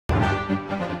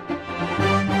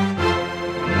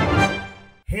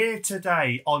here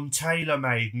today on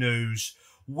TaylorMade News.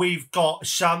 We've got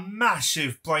some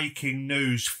massive breaking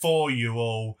news for you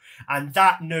all, and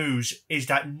that news is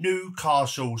that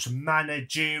Newcastle's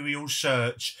managerial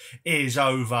search is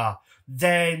over.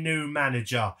 Their new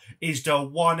manager is the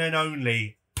one and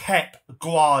only Pep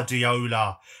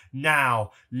Guardiola. Now,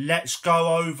 let's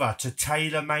go over to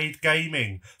TaylorMade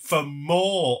Gaming for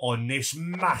more on this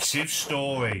massive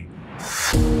story.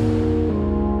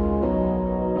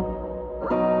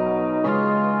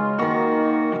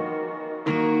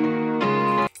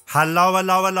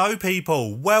 Hello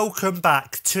people, welcome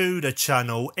back to the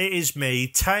channel. It is me,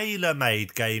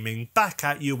 TaylorMade Gaming, back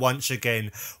at you once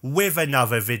again with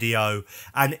another video.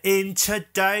 And in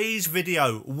today's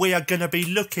video, we are going to be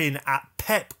looking at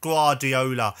Pep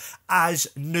Guardiola as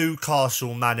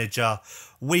Newcastle manager.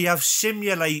 We have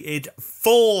simulated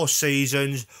 4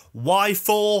 seasons. Why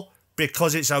 4?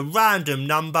 Because it's a random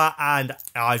number and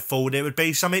I thought it would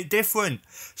be something different.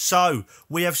 So,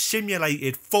 we have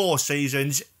simulated 4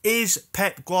 seasons. Is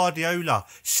Pep Guardiola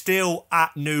still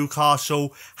at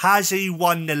Newcastle? Has he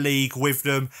won the league with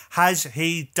them? Has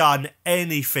he done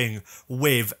anything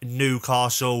with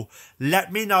Newcastle?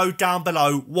 Let me know down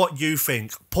below what you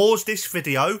think. Pause this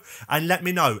video and let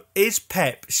me know, is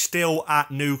Pep still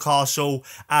at Newcastle?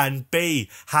 And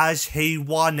B, has he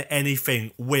won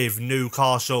anything with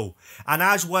Newcastle? And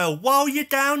as well, while you're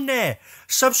down there,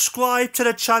 subscribe to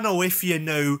the channel if you're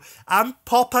new and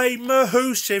pop a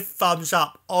massive thumbs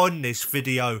up on this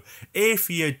video if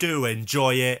you do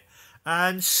enjoy it.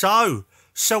 And so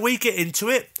we get into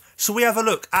it. So we have a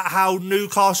look at how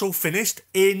Newcastle finished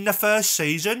in the first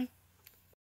season.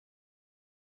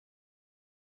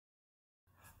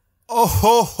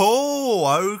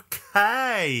 Oh,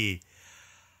 okay.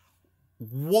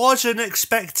 Wasn't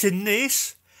expecting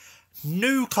this.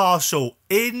 Newcastle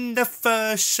in the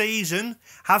first season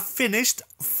have finished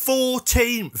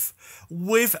 14th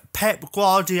with Pep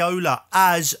Guardiola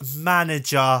as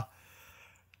manager.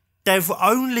 They've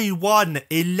only won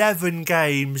 11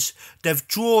 games. They've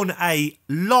drawn 8,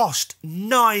 lost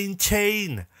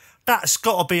 19. That's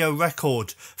got to be a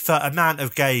record for amount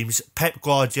of games Pep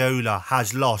Guardiola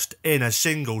has lost in a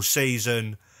single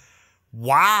season.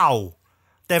 Wow.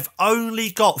 They've only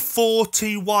got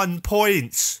 41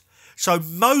 points. So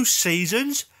most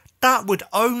seasons, that would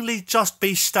only just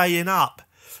be staying up.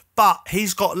 But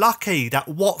he's got lucky that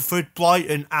Watford,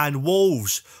 Brighton and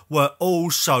Wolves were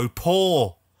also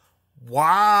poor.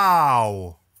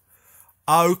 Wow.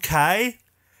 Okay.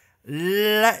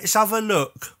 Let's have a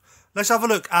look. Let's have a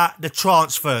look at the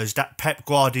transfers that Pep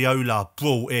Guardiola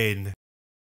brought in.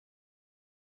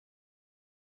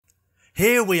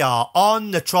 Here we are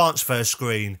on the transfer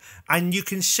screen and you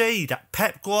can see that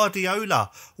Pep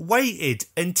Guardiola waited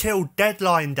until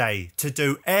deadline day to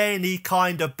do any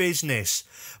kind of business.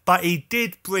 But he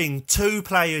did bring 2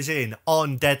 players in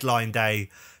on deadline day.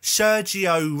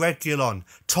 Sergio Reguilon,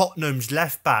 Tottenham's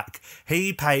left back,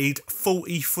 he paid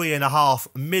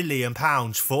 £43.5 million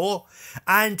for.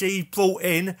 And he brought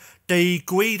in the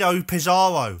Guido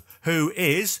Pizarro, who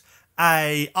is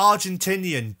a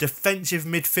Argentinian defensive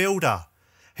midfielder.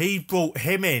 He brought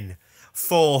him in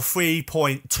for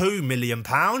 £3.2 million.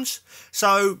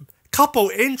 So, couple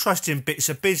interesting bits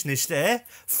of business there.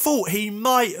 Thought he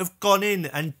might have gone in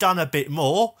and done a bit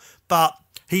more, but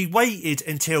he waited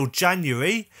until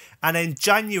January, and then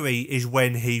January is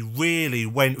when he really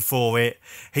went for it.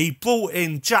 He brought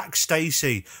in Jack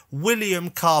Stacey, William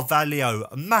Carvalho,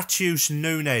 Matheus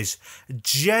Nunes,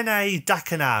 Jene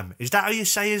Dagenham, is that how you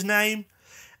say his name?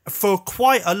 For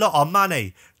quite a lot of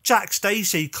money. Jack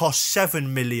Stacey cost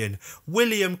 7 million,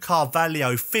 William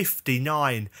Carvalho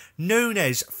 59,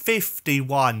 Nunes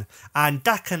 51 and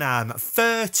Dagenham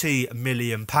 30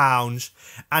 million pounds.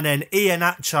 And then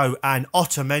Iheanacho and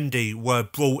Otamendi were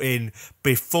brought in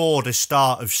before the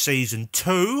start of season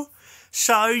 2.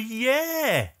 So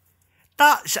yeah,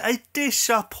 that's a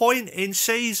disappointing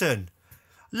season.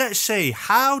 Let's see,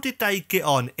 how did they get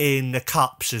on in the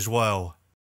cups as well?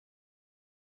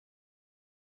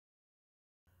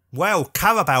 Well,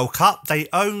 Carabao Cup, they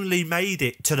only made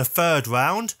it to the 3rd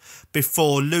round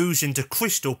before losing to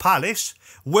Crystal Palace.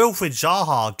 Wilfried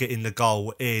Zaha getting the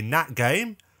goal in that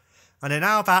game. And then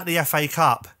how about the FA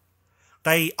Cup?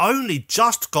 They only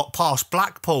just got past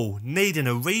Blackpool, needing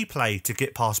a replay to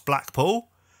get past Blackpool.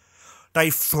 They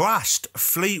thrashed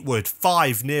Fleetwood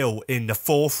 5-0 in the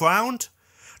 4th round.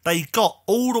 They got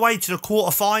all the way to the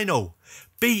quarter-final,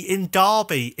 beating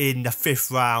Derby in the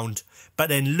 5th round, but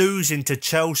then losing to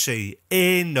Chelsea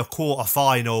in the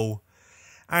quarter-final.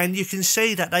 And you can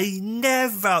see that they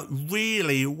never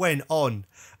really went on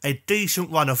a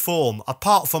decent run of form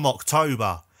apart from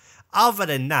October. Other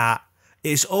than that,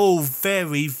 it's all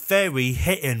very, very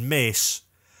hit and miss.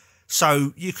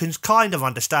 So you can kind of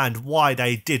understand why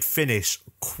they did finish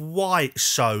quite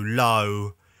so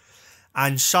low.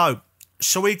 And so,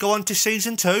 shall we go on to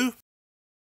season 2?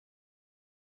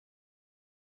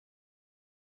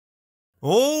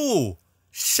 Oh,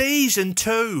 season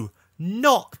 2,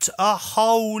 not a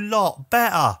whole lot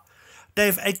better.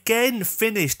 They've again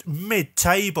finished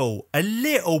mid-table, a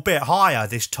little bit higher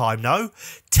this time though.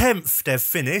 10th they've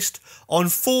finished on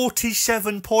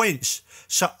 47 points,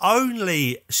 so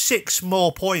only 6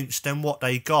 more points than what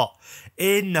they got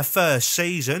in the first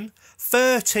season.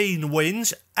 13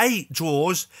 wins, 8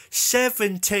 draws,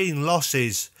 17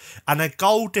 losses, and a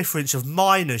goal difference of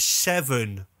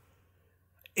 -7.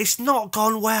 It's not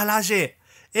gone well, has it?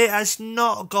 It has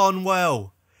not gone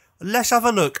well. Let's have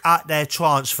a look at their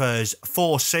transfers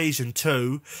for season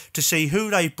 2 to see who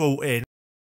they brought in.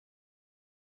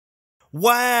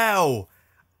 Well,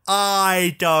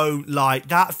 I don't like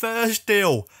that first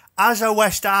deal. As a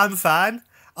West Ham fan,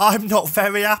 I'm not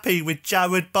very happy with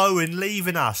Jarrod Bowen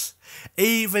leaving us.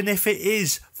 Even if it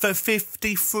is for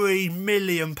 £53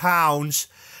 million,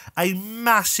 a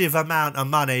massive amount of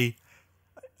money.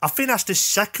 I think that's the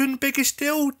second biggest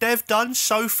deal they've done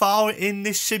so far in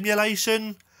this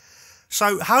simulation.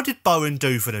 So how did Bowen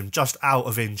do for them, just out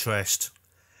of interest?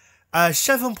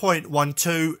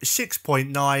 7.12,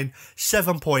 6.9,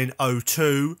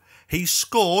 7.02. He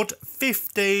scored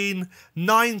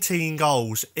 19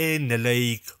 goals in the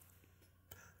league.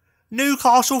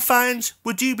 Newcastle fans,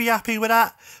 would you be happy with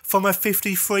that from a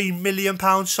 £53 million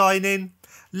signing?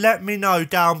 Let me know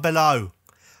down below.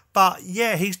 But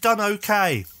yeah, he's done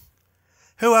okay.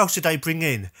 Who else did they bring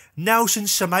in? Nelson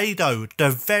Semedo, the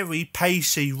very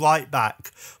pacey right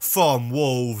back from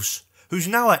Wolves, who's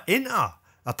now at Inter,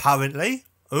 apparently.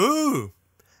 Ooh,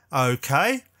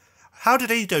 okay. How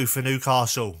did he do for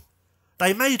Newcastle?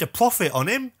 They made a profit on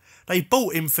him. They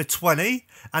bought him for 20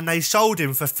 and they sold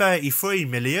him for 33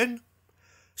 million.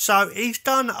 So he's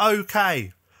done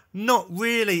okay. Not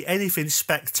really anything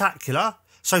spectacular.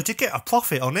 So to get a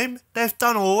profit on him, they've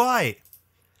done alright.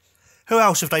 Who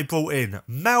else have they brought in?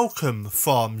 Malcolm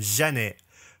from Zenit,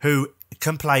 who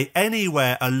can play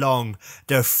anywhere along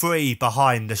the 3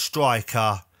 behind the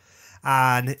striker.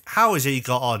 And how has he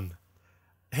got on?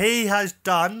 He has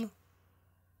done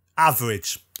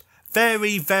average.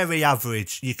 Very, very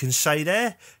average, you can say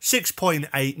there.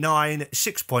 6.89,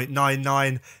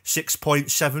 6.99,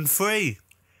 6.73.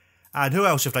 And who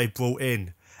else have they brought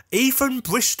in? Ethan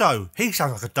Bristow. He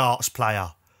sounds like a darts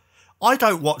player. I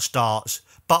don't watch darts,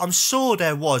 but I'm sure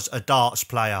there was a darts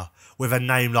player with a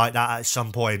name like that at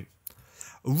some point.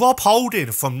 Rob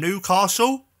Holding from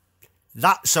Newcastle.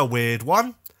 That's a weird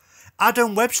one.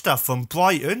 Adam Webster from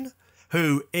Brighton,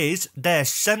 who is their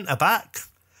centre-back,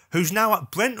 who's now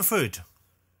at Brentford.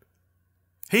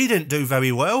 He didn't do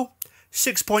very well.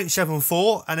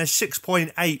 6.74 and a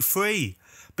 6.83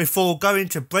 before going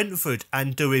to Brentford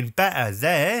and doing better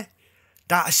there.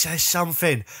 That says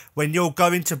something. When you're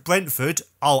going to Brentford,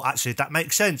 oh, actually, that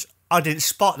makes sense. I didn't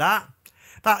spot that.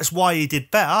 That's why he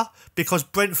did better, because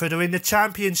Brentford are in the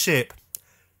Championship.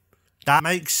 That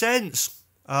makes sense.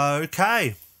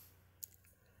 Okay.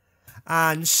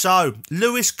 And so,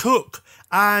 Lewis Cook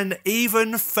and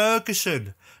even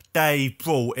Ferguson, they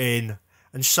brought in.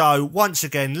 And so, once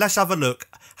again, let's have a look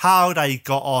how they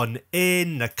got on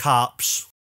in the Cups.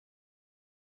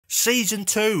 Season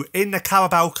 2 in the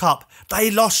Carabao Cup, they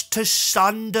lost to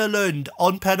Sunderland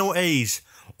on penalties.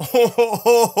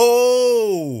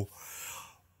 Oh,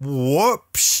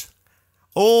 whoops.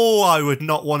 Oh, I would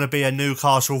not want to be a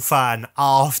Newcastle fan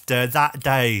after that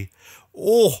day.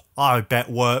 Oh, I bet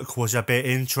work was a bit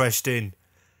interesting.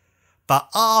 But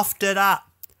after that,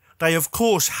 they of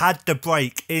course had the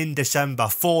break in December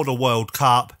for the World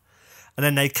Cup. And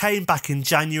then they came back in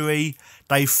January.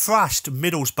 They thrashed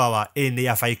Middlesbrough in the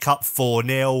FA Cup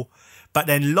 4-0. But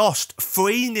then lost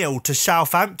 3-0 to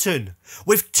Southampton.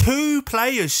 With 2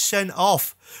 players sent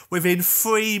off within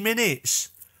 3 minutes.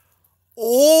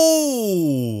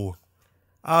 Oh,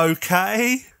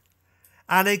 okay.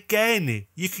 And again,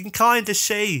 you can kind of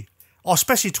see,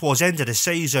 especially towards the end of the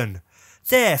season,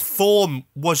 their form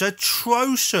was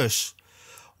atrocious.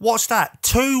 What's that?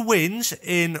 2 wins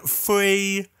in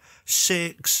 3,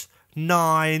 6,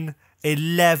 9,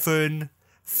 11,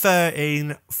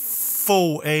 13,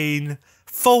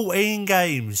 14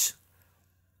 games.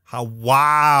 Oh,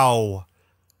 wow.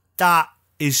 That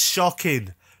is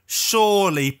shocking.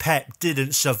 Surely Pep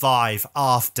didn't survive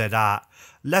after that.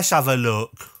 Let's have a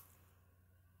look.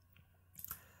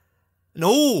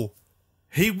 No,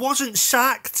 he wasn't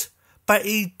sacked, but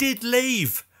he did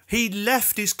leave. He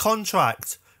left his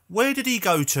contract. Where did he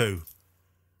go to?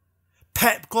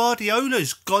 Pep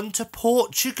Guardiola's gone to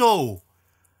Portugal.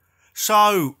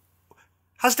 So,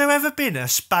 has there ever been a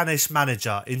Spanish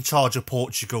manager in charge of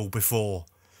Portugal before?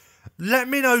 Let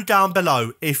me know down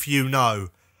below if you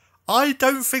know. I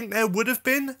don't think there would have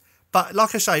been, but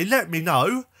like I say, let me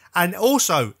know. And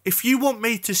also, if you want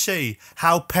me to see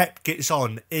how Pep gets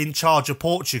on in charge of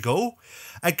Portugal,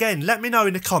 again, let me know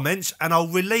in the comments and I'll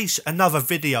release another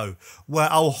video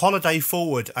where I'll holiday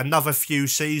forward another few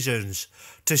seasons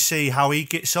to see how he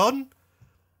gets on.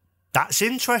 That's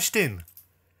interesting.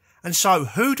 And so,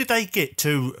 who did they get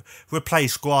to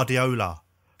replace Guardiola?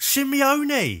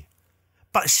 Simeone.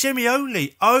 But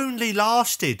Simeone only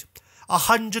lasted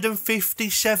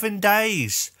 157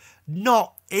 days.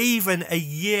 Not even a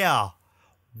year.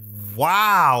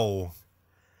 Wow.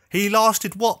 He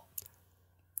lasted, what,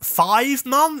 5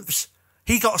 months?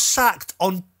 He got sacked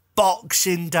on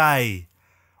Boxing Day.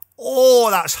 Oh,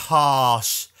 that's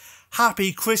harsh.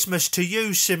 Happy Christmas to you,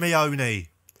 Simeone.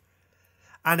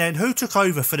 And then who took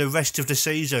over for the rest of the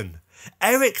season?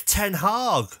 Erik ten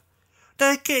Hag.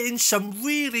 They're getting some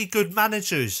really good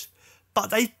managers,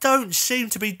 but they don't seem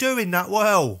to be doing that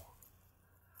well.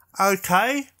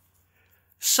 Okay.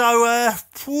 So,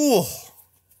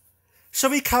 so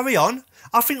we carry on.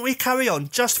 I think we carry on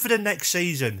just for the next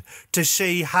season to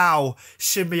see how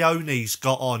Simeone's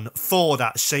got on for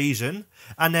that season.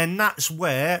 And then that's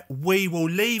where we will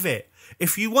leave it.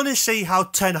 If you want to see how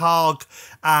Ten Hag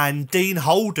and Dean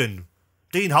Holden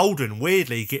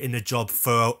weirdly getting the job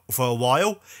for a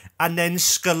while, and then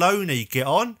Scaloni get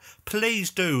on, please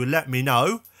do let me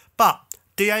know. But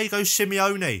Diego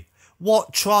Simeone,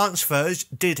 what transfers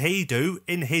did he do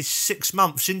in his 6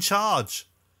 months in charge?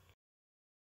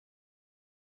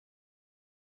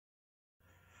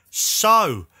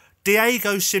 So,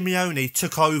 Diego Simeone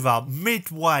took over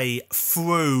midway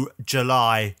through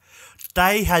July.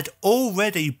 They had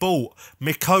already bought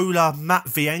Mikola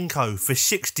Matvienko for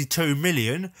 62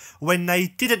 million when they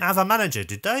didn't have a manager,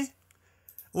 did they?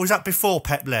 Or was that before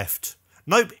Pep left?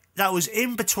 Nope, that was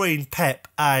in between Pep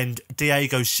and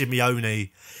Diego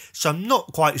Simeone. So I'm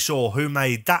not quite sure who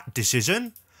made that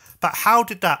decision. But how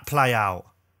did that play out?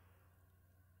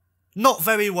 Not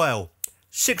very well.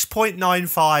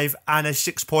 6.95 and a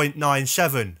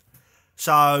 6.97.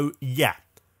 So, yeah.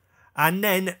 And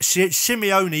then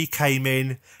Simeone came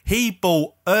in. He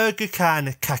bought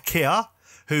Ergukan Kakir,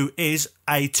 who is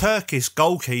a Turkish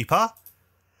goalkeeper.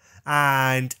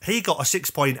 And he got a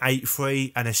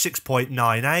 6.83 and a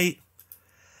 6.98.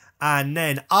 And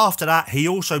then after that, he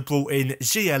also brought in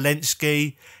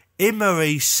Zielinski,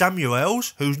 Imre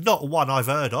Samuels, who's not one I've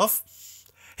heard of.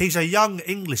 He's a young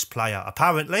English player,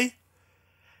 apparently,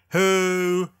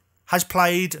 who has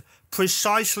played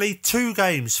precisely 2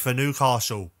 games for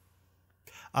Newcastle.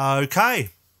 Okay.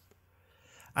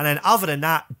 And then other than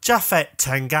that, Japhet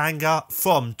Tanganga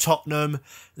from Tottenham,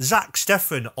 Zach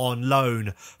Steffen on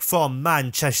loan from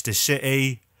Manchester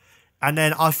City. And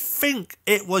then I think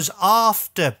it was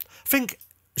after, I think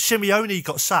Simeone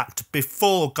got sacked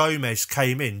before Gomez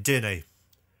came in, didn't he?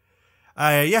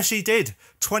 Yes, he did.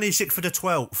 26th for the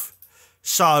 12th.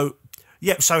 So,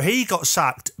 yep, so he got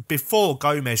sacked before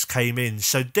Gomez came in.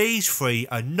 So these 3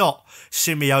 are not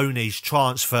Simeone's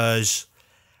transfers.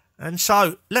 And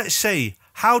so, let's see.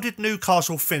 How did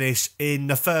Newcastle finish in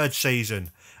the 3rd season?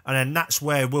 And then that's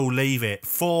where we'll leave it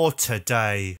for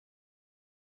today.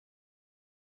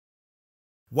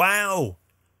 Wow.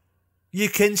 You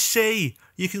can see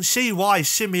why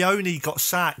Simeone got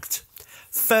sacked.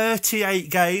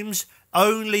 38 games,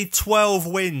 only 12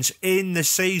 wins in the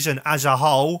season as a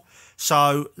whole.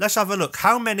 So let's have a look.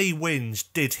 How many wins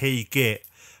did he get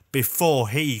before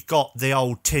he got the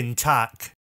old tin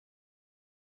tack?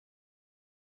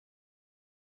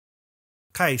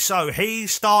 Okay, so he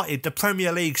started the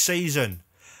Premier League season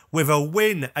with a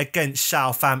win against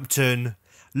Southampton,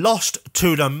 lost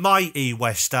to the mighty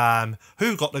West Ham.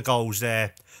 Who got the goals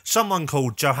there? Someone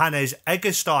called Johannes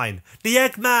Eggestein. The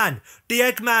Eggman! The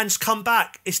Eggman's come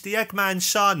back. It's the Eggman's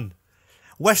son.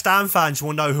 West Ham fans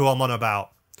will know who I'm on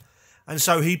about. And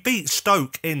so he beat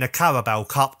Stoke in the Carabao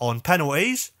Cup on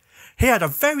penalties. He had a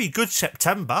very good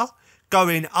September,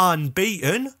 going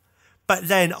unbeaten. But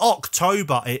then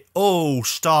October, it all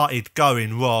started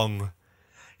going wrong.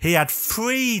 He had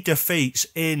 3 defeats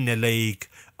in the league,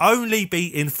 only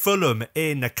beating Fulham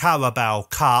in the Carabao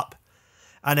Cup.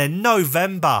 And in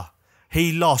November,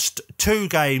 he lost 2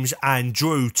 games and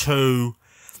drew 2.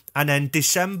 And then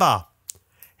December,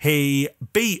 he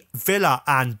beat Villa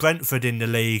and Brentford in the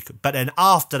league. But then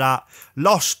after that,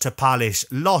 lost to Palace,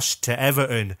 lost to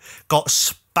Everton, got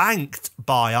spanked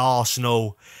by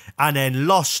Arsenal and then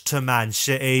lost to Man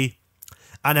City.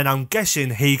 And then I'm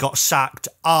guessing he got sacked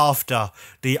after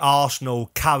the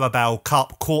Arsenal Carabao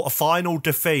Cup quarter-final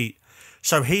defeat.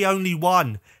 So he only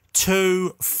won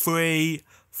 2, 3,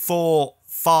 4,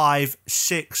 5,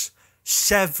 6,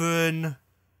 7,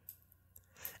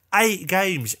 8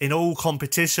 games in all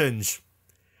competitions.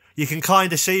 You can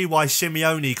kind of see why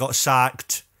Simeone got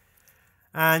sacked.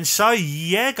 And so,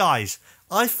 yeah, guys,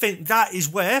 I think that is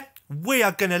where we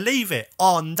are going to leave it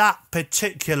on that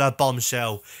particular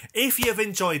bombshell. If you've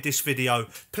enjoyed this video,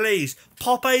 please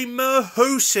pop a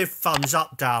massive thumbs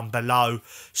up down below.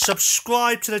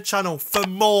 Subscribe to the channel for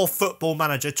more Football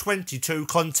Manager 22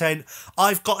 content.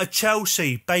 I've got a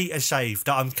Chelsea beta save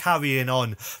that I'm carrying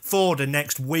on for the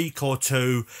next week or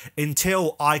two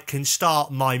until I can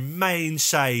start my main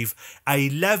save, a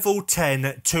level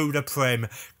 10 to the Prem,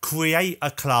 create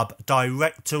a club,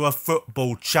 director of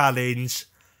football challenge.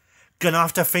 Gonna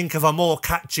have to think of a more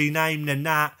catchy name than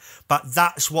that, but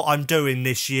that's what I'm doing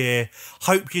this year.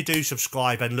 Hope you do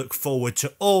subscribe and look forward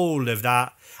to all of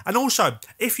that. And also,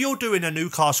 if you're doing a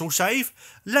Newcastle save,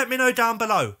 let me know down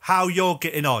below how you're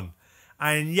getting on.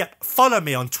 And yep, follow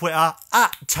me on Twitter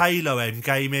at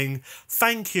TaylorMGaming.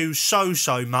 Thank you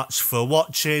so much for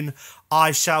watching.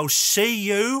 I shall see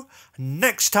you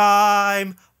next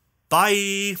time.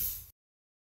 Bye.